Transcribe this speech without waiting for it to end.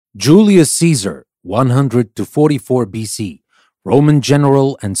Julius Caesar, 100 to 44 BC, Roman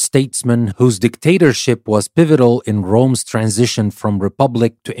general and statesman whose dictatorship was pivotal in Rome's transition from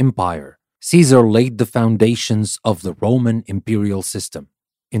republic to empire. Caesar laid the foundations of the Roman imperial system.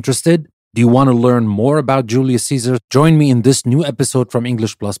 Interested? Do you want to learn more about Julius Caesar? Join me in this new episode from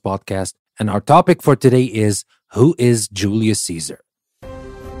English Plus Podcast, and our topic for today is, who is Julius Caesar?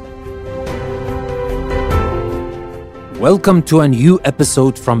 Welcome to a new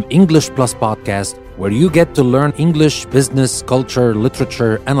episode from English Plus Podcast, where you get to learn English, business, culture,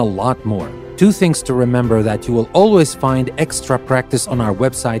 literature, and a lot more. Two things to remember: that you will always find extra practice on our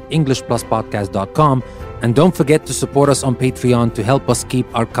website, EnglishPlusPodcast.com, and don't forget to support us on Patreon to help us keep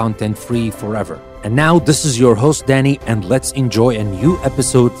our content free forever. And now, this is your host, Danny, and let's enjoy a new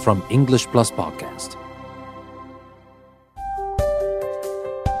episode from English Plus Podcast.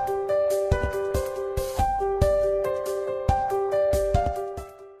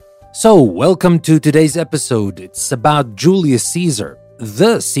 So, welcome to today's episode. It's about Julius Caesar,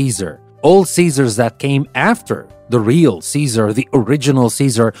 the Caesar. All Caesars that came after the real Caesar, the original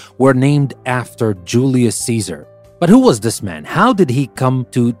Caesar, were named after Julius Caesar. But who was this man? How did he come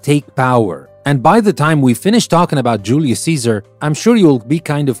to take power? And by the time we finish talking about Julius Caesar, I'm sure you'll be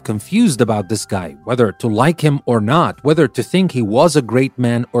kind of confused about this guy, whether to like him or not, whether to think he was a great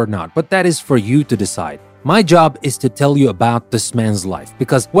man or not. But that is for you to decide. My job is to tell you about this man's life,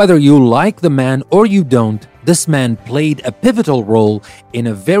 because whether you like the man or you don't, this man played a pivotal role in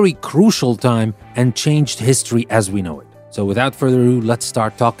a very crucial time and changed history as we know it. So without further ado, let's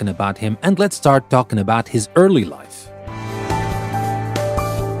start talking about him, and let's start talking about his early life.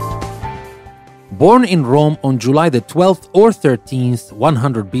 Born in Rome on July the 12th or 13th,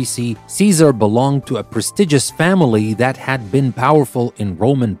 100 BC, Caesar belonged to a prestigious family that had been powerful in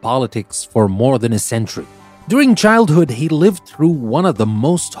Roman politics for more than a century. During childhood, he lived through one of the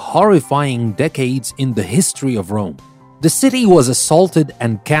most horrifying decades in the history of Rome. The city was assaulted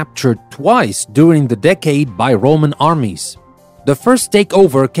and captured twice during the decade by Roman armies. The first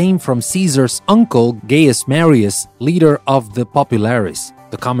takeover came from Caesar's uncle, Gaius Marius, leader of the Populares,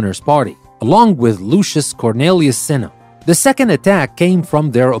 the Commoners' Party, along with Lucius Cornelius Cinna. The second attack came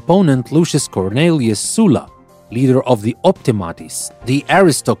from their opponent Lucius Cornelius Sulla, leader of the Optimates, the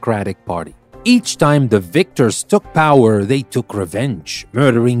aristocratic party. Each time the victors took power, they took revenge,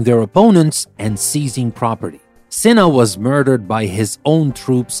 murdering their opponents and seizing property. Cinna was murdered by his own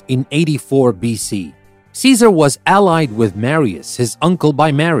troops in 84 BC. Caesar was allied with Marius, his uncle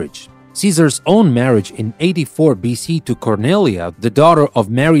by marriage. Caesar's own marriage in 84 BC to Cornelia, the daughter of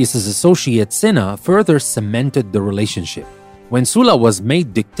Marius's associate Cinna, further cemented the relationship. When Sulla was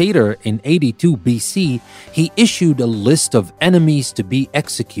made dictator in 82 BC, he issued a list of enemies to be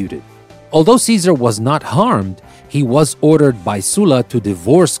executed. Although Caesar was not harmed, he was ordered by Sulla to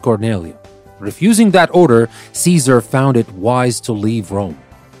divorce Cornelia. Refusing that order, Caesar found it wise to leave Rome.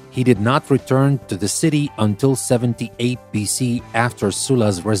 He did not return to the city until 78 BC after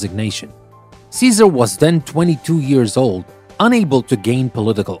Sulla's resignation. Caesar was then 22 years old. Unable to gain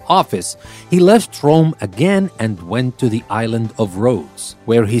political office, he left Rome again and went to the island of Rhodes,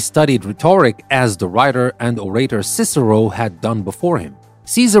 where he studied rhetoric as the writer and orator Cicero had done before him.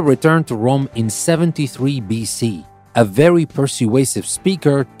 Caesar returned to Rome in 73 BC, a very persuasive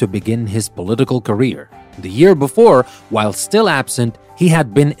speaker to begin his political career. The year before, while still absent, he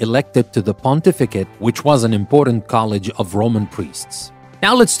had been elected to the pontificate, which was an important college of Roman priests.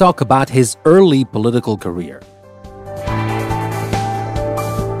 Now let's talk about his early political career.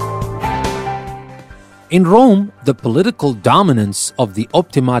 In Rome, the political dominance of the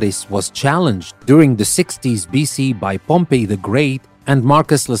Optimates was challenged during the 60s BC by Pompey the Great and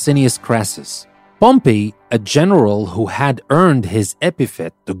Marcus Licinius Crassus. Pompey, a general who had earned his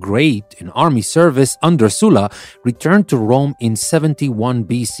epithet, the Great, in army service under Sulla, returned to Rome in 71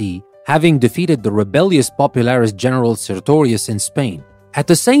 BC, having defeated the rebellious Popularis general Sertorius in Spain. At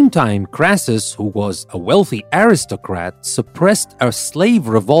the same time, Crassus, who was a wealthy aristocrat, suppressed a slave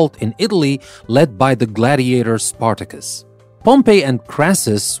revolt in Italy led by the gladiator Spartacus. Pompey and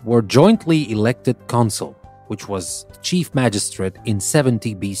Crassus were jointly elected consul, which was chief magistrate, in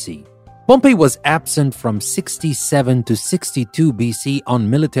 70 BC. Pompey was absent from 67 to 62 BC on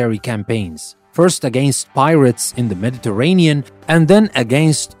military campaigns, first against pirates in the Mediterranean and then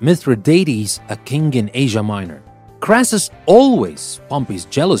against Mithridates, a king in Asia Minor. Crassus, always Pompey's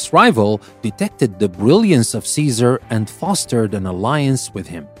jealous rival, detected the brilliance of Caesar and fostered an alliance with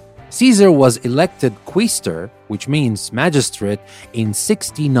him. Caesar was elected quaestor, which means magistrate, in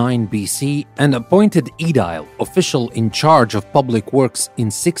 69 BC and appointed aedile, official in charge of public works, in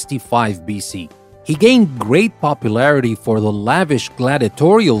 65 BC. He gained great popularity for the lavish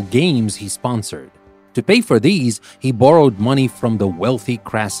gladiatorial games he sponsored. To pay for these, he borrowed money from the wealthy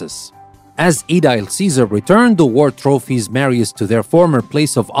Crassus. As Aedile Caesar returned the war trophies Marius to their former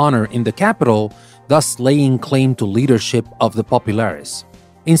place of honor in the capital, thus laying claim to leadership of the populares.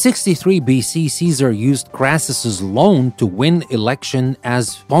 In 63 BC, Caesar used Crassus's loan to win election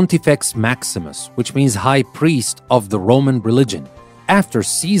as Pontifex Maximus, which means high priest of the Roman religion. After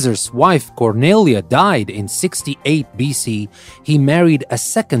Caesar's wife Cornelia died in 68 BC, he married a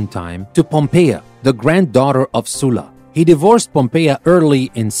second time to Pompeia, the granddaughter of Sulla. He divorced Pompeia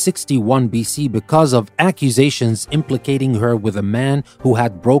early in 61 BC because of accusations implicating her with a man who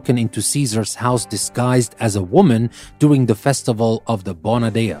had broken into Caesar's house disguised as a woman during the festival of the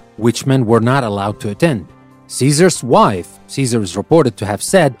Bona Dea, which men were not allowed to attend. Caesar's wife, Caesar is reported to have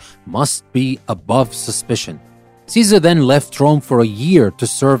said, must be above suspicion. Caesar then left Rome for a year to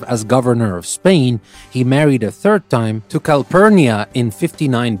serve as governor of Spain. He married a third time to Calpurnia in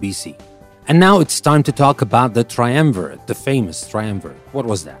 59 BC. And now it's time to talk about the triumvirate, the famous triumvirate. What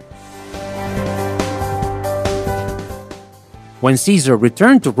was that? When Caesar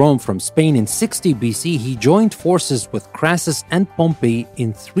returned to Rome from Spain in 60 BC, he joined forces with Crassus and Pompey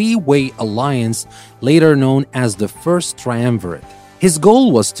in three-way alliance, later known as the First Triumvirate. His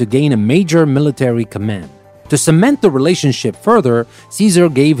goal was to gain a major military command. To cement the relationship further, Caesar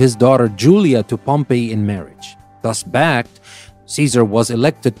gave his daughter Julia to Pompey in marriage. Thus backed, Caesar was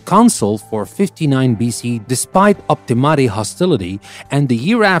elected consul for 59 BC despite Optimate hostility, and the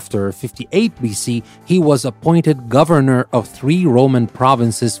year after, 58 BC, he was appointed governor of 3 Roman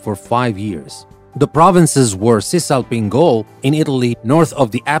provinces for 5 years. The provinces were Cisalpine Gaul in Italy north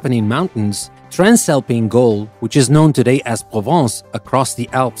of the Apennine Mountains, Transalpine Gaul, which is known today as Provence across the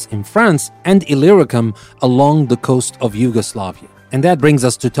Alps in France, and Illyricum along the coast of Yugoslavia. And that brings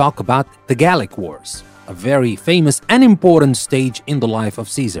us to talk about the Gallic Wars, a very famous and important stage in the life of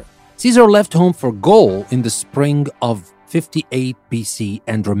Caesar. Caesar left home for Gaul in the spring of 58 BC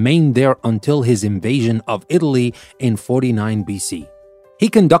and remained there until his invasion of Italy in 49 BC. He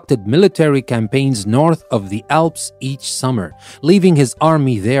conducted military campaigns north of the Alps each summer, leaving his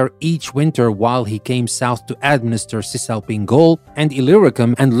army there each winter while he came south to administer Cisalpine Gaul and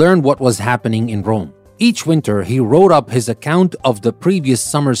Illyricum and learn what was happening in Rome. Each winter, he wrote up his account of the previous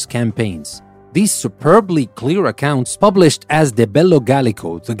summer's campaigns. These superbly clear accounts, published as De Bello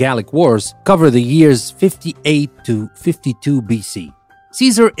Gallico, the Gallic Wars, cover the years 58 to 52 BC.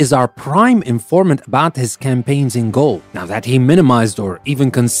 Caesar is our prime informant about his campaigns in Gaul. Now, that he minimized or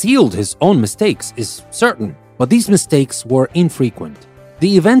even concealed his own mistakes is certain, but these mistakes were infrequent.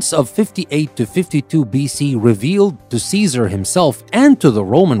 The events of 58 to 52 BC revealed to Caesar himself and to the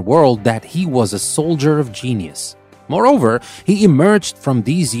Roman world that he was a soldier of genius. Moreover, he emerged from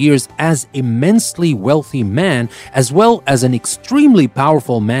these years as an immensely wealthy man, as well as an extremely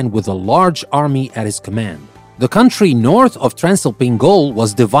powerful man with a large army at his command. The country north of Transalpine Gaul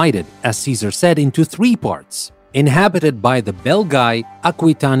was divided, as Caesar said, into 3 parts, inhabited by the Belgae,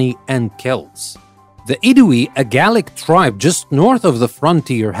 Aquitani, and Celts. The Aedui, a Gallic tribe just north of the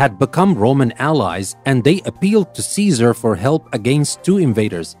frontier, had become Roman allies, and they appealed to Caesar for help against 2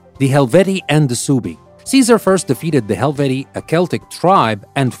 invaders, the Helvetii and the Suebi. Caesar first defeated the Helvetii, a Celtic tribe,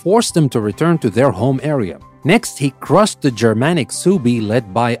 and forced them to return to their home area. Next, he crushed the Germanic Suebi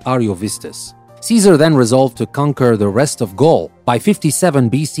led by Ariovistus. Caesar then resolved to conquer the rest of Gaul. By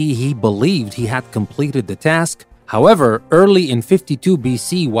 57 BC, he believed he had completed the task. However, early in 52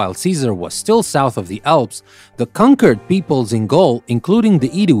 BC, while Caesar was still south of the Alps, the conquered peoples in Gaul, including the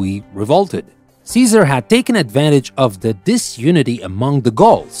Aedui, revolted. Caesar had taken advantage of the disunity among the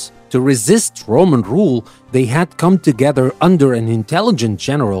Gauls. To resist Roman rule, they had come together under an intelligent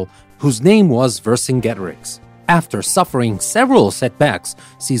general whose name was Vercingetorix. After suffering several setbacks,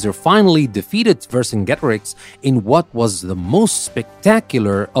 Caesar finally defeated Vercingetorix in what was the most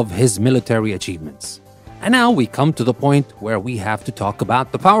spectacular of his military achievements. And now we come to the point where we have to talk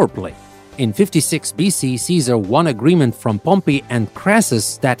about the power play. In 56 BC, Caesar won agreement from Pompey and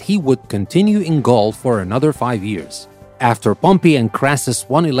Crassus that he would continue in Gaul for another 5 years. After Pompey and Crassus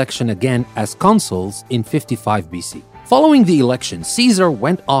won election again as consuls in 55 BC. Following the election, Caesar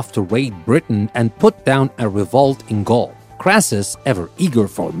went off to raid Britain and put down a revolt in Gaul. Crassus, ever eager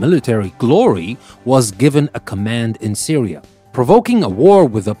for military glory, was given a command in Syria. Provoking a war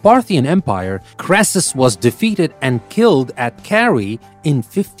with the Parthian Empire, Crassus was defeated and killed at Carrhae in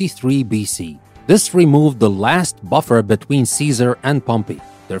 53 BC. This removed the last buffer between Caesar and Pompey.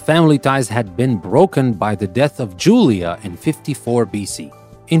 Their family ties had been broken by the death of Julia in 54 BC.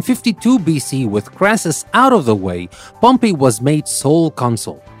 In 52 BC, with Crassus out of the way, Pompey was made sole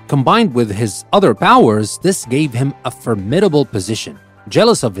consul. Combined with his other powers, this gave him a formidable position.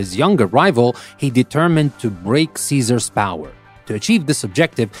 Jealous of his younger rival, he determined to break Caesar's power. To achieve this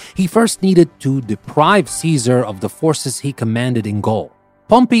objective, he first needed to deprive Caesar of the forces he commanded in Gaul.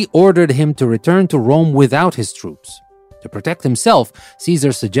 Pompey ordered him to return to Rome without his troops. To protect himself,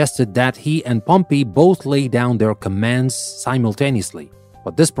 Caesar suggested that he and Pompey both lay down their commands simultaneously,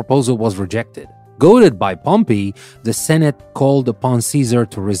 but this proposal was rejected. Goaded by Pompey, the Senate called upon Caesar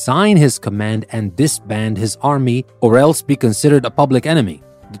to resign his command and disband his army, or else be considered a public enemy.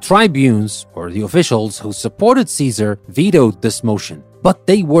 The tribunes, or the officials who supported Caesar, vetoed this motion, but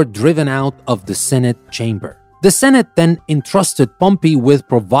they were driven out of the Senate chamber. The Senate then entrusted Pompey with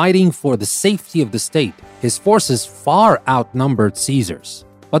providing for the safety of the state. His forces far outnumbered Caesar's,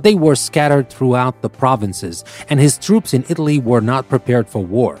 but they were scattered throughout the provinces, and his troops in Italy were not prepared for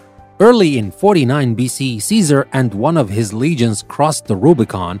war. Early in 49 BC, Caesar and one of his legions crossed the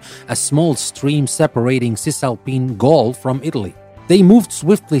Rubicon, a small stream separating Cisalpine Gaul from Italy. They moved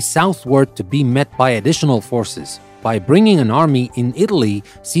swiftly southward to be met by additional forces. By bringing an army in Italy,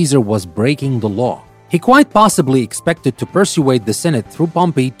 Caesar was breaking the law. He quite possibly expected to persuade the Senate through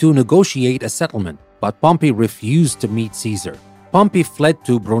Pompey to negotiate a settlement, but Pompey refused to meet Caesar. Pompey fled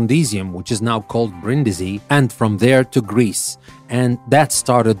to Brundisium, which is now called Brindisi, and from there to Greece, and that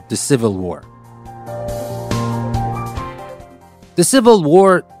started the Civil War. The Civil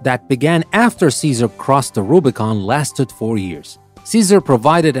War that began after Caesar crossed the Rubicon lasted 4 years. Caesar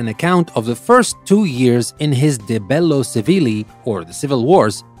provided an account of the first 2 years in his De Bello Civili, or the Civil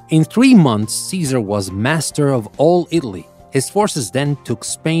Wars. In 3 months, Caesar was master of all Italy. His forces then took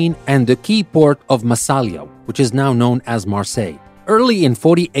Spain and the key port of Massalia, which is now known as Marseille. Early in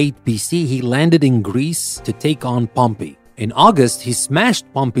 48 BC, he landed in Greece to take on Pompey. In August, he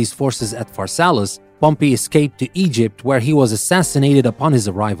smashed Pompey's forces at Pharsalus. Pompey escaped to Egypt, where he was assassinated upon his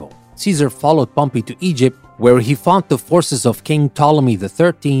arrival. Caesar followed Pompey to Egypt, where he fought the forces of King Ptolemy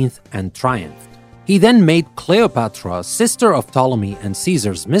XIII and triumphed. He then made Cleopatra, sister of Ptolemy and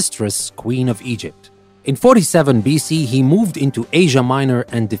Caesar's mistress, queen of Egypt. In 47 BC, he moved into Asia Minor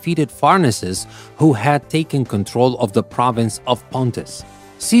and defeated Pharnaces, who had taken control of the province of Pontus.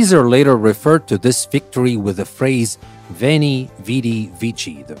 Caesar later referred to this victory with the phrase Veni, Vidi,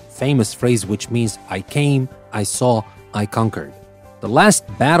 Vici, the famous phrase which means I came, I saw, I conquered. The last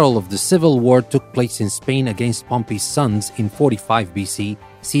battle of the Civil War took place in Spain against Pompey's sons in 45 BC.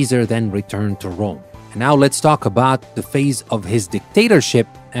 Caesar then returned to Rome. And now let's talk about the phase of his dictatorship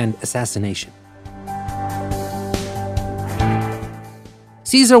and assassination.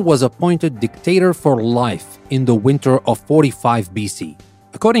 Caesar was appointed dictator for life in the winter of 45 BC.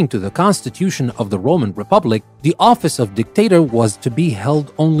 According to the constitution of the Roman Republic, the office of dictator was to be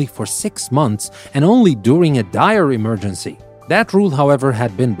held only for 6 months and only during a dire emergency. That rule, however,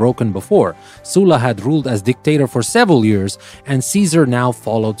 had been broken before. Sulla had ruled as dictator for several years, and Caesar now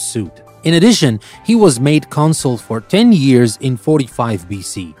followed suit. In addition, he was made consul for 10 years in 45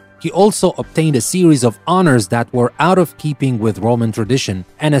 BC. He also obtained a series of honors that were out of keeping with Roman tradition,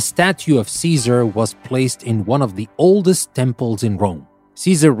 and a statue of Caesar was placed in one of the oldest temples in Rome.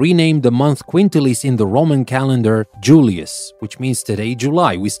 Caesar renamed the month Quintilis in the Roman calendar Julius, which means today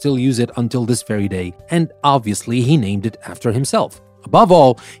July. We still use it until this very day, and obviously he named it after himself. Above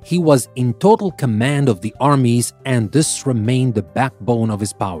all, he was in total command of the armies, and this remained the backbone of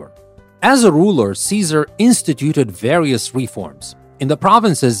his power. As a ruler, Caesar instituted various reforms. In the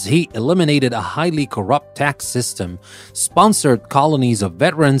provinces, he eliminated a highly corrupt tax system, sponsored colonies of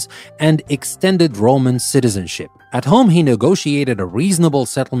veterans, and extended Roman citizenship. At home, he negotiated a reasonable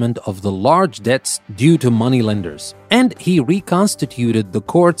settlement of the large debts due to moneylenders, and he reconstituted the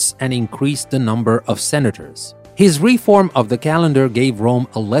courts and increased the number of senators. His reform of the calendar gave Rome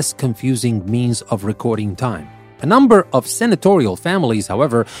a less confusing means of recording time. A number of senatorial families,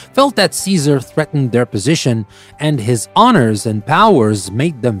 however, felt that Caesar threatened their position, and his honors and powers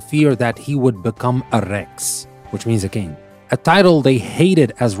made them fear that he would become a rex, which means a king, a title they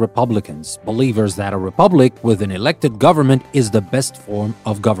hated as Republicans, believers that a republic with an elected government is the best form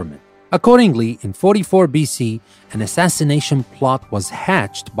of government. Accordingly, in 44 BC, an assassination plot was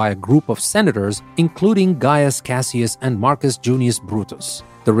hatched by a group of senators, including Gaius Cassius and Marcus Junius Brutus.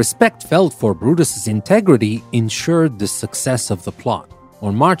 The respect felt for Brutus's integrity ensured the success of the plot.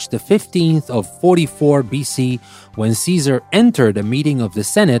 On March the 15th of 44 BC, when Caesar entered a meeting of the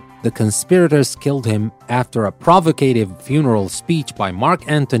Senate, the conspirators killed him. After a provocative funeral speech by Mark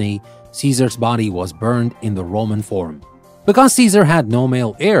Antony, Caesar's body was burned in the Roman Forum. Because Caesar had no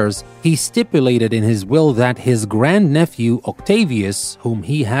male heirs, he stipulated in his will that his grandnephew Octavius, whom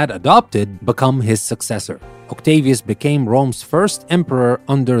he had adopted, become his successor. Octavius became Rome's first emperor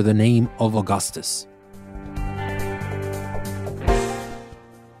under the name of Augustus.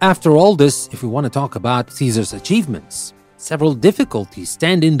 After all this, if we want to talk about Caesar's achievements, several difficulties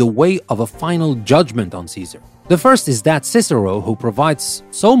stand in the way of a final judgment on Caesar. The first is that Cicero, who provides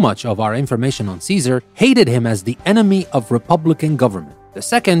so much of our information on Caesar, hated him as the enemy of republican government. The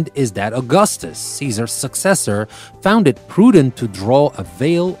second is that Augustus, Caesar's successor, found it prudent to draw a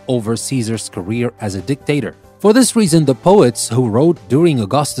veil over Caesar's career as a dictator. For this reason, the poets who wrote during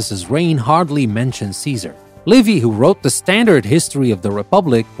Augustus's reign hardly mention Caesar. Livy, who wrote the standard history of the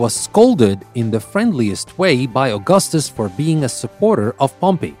Republic, was scolded in the friendliest way by Augustus for being a supporter of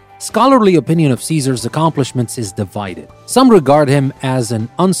Pompey. Scholarly opinion of Caesar's accomplishments is divided. Some regard him as an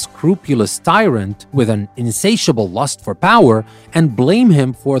unscrupulous tyrant with an insatiable lust for power and blame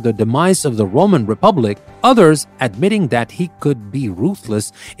him for the demise of the Roman Republic. Others, admitting that he could be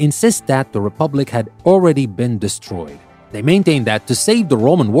ruthless, insist that the Republic had already been destroyed. They maintain that to save the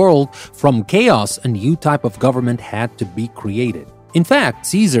Roman world from chaos, a new type of government had to be created. In fact,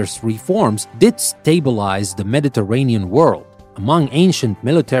 Caesar's reforms did stabilize the Mediterranean world. Among ancient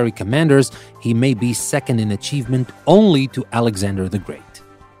military commanders, he may be second in achievement only to Alexander the Great.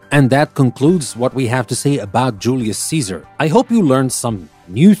 And that concludes what we have to say about Julius Caesar. I hope you learned some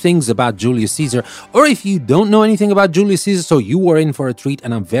new things about Julius Caesar, or if you don't know anything about Julius Caesar, so you were in for a treat,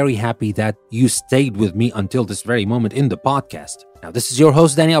 and I'm very happy that you stayed with me until this very moment in the podcast. Now, this is your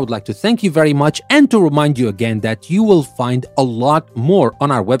host, Danny. I would like to thank you very much and to remind you again that you will find a lot more on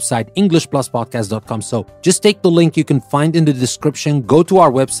our website, EnglishPlusPodcast.com. So just take the link you can find in the description, go to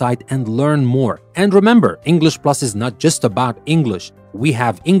our website and learn more. And remember, English Plus is not just about English. We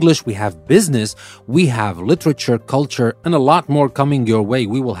have English, we have business, we have literature, culture, and a lot more coming your way.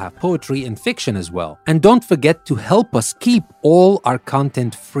 We will have poetry and fiction as well. And don't forget to help us keep all our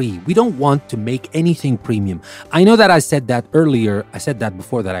content free. We don't want to make anything premium. I know that I said that earlier. I said that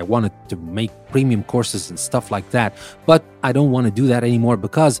before, that I wanted to make premium courses and stuff like that, but I don't want to do that anymore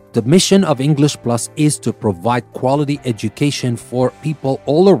because the mission of English Plus is to provide quality education for people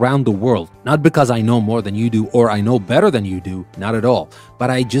all around the world. Not because I know more than you do or I know better than you do, not at all, but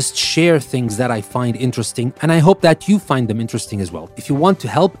I just share things that I find interesting, and I hope that you find them interesting as well. If you want to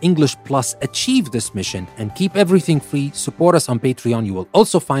help English Plus achieve this mission and keep everything free, support us on Patreon. You will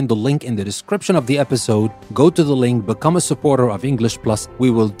also find the link in the description of the episode. Go to the link, become a supporter of English Plus. We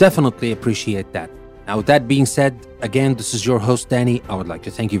will definitely appreciate that. Now, with that being said, again, this is your host, Danny. I would like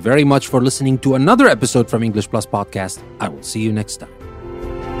to thank you very much for listening to another episode from English Plus Podcast. I will see you next time.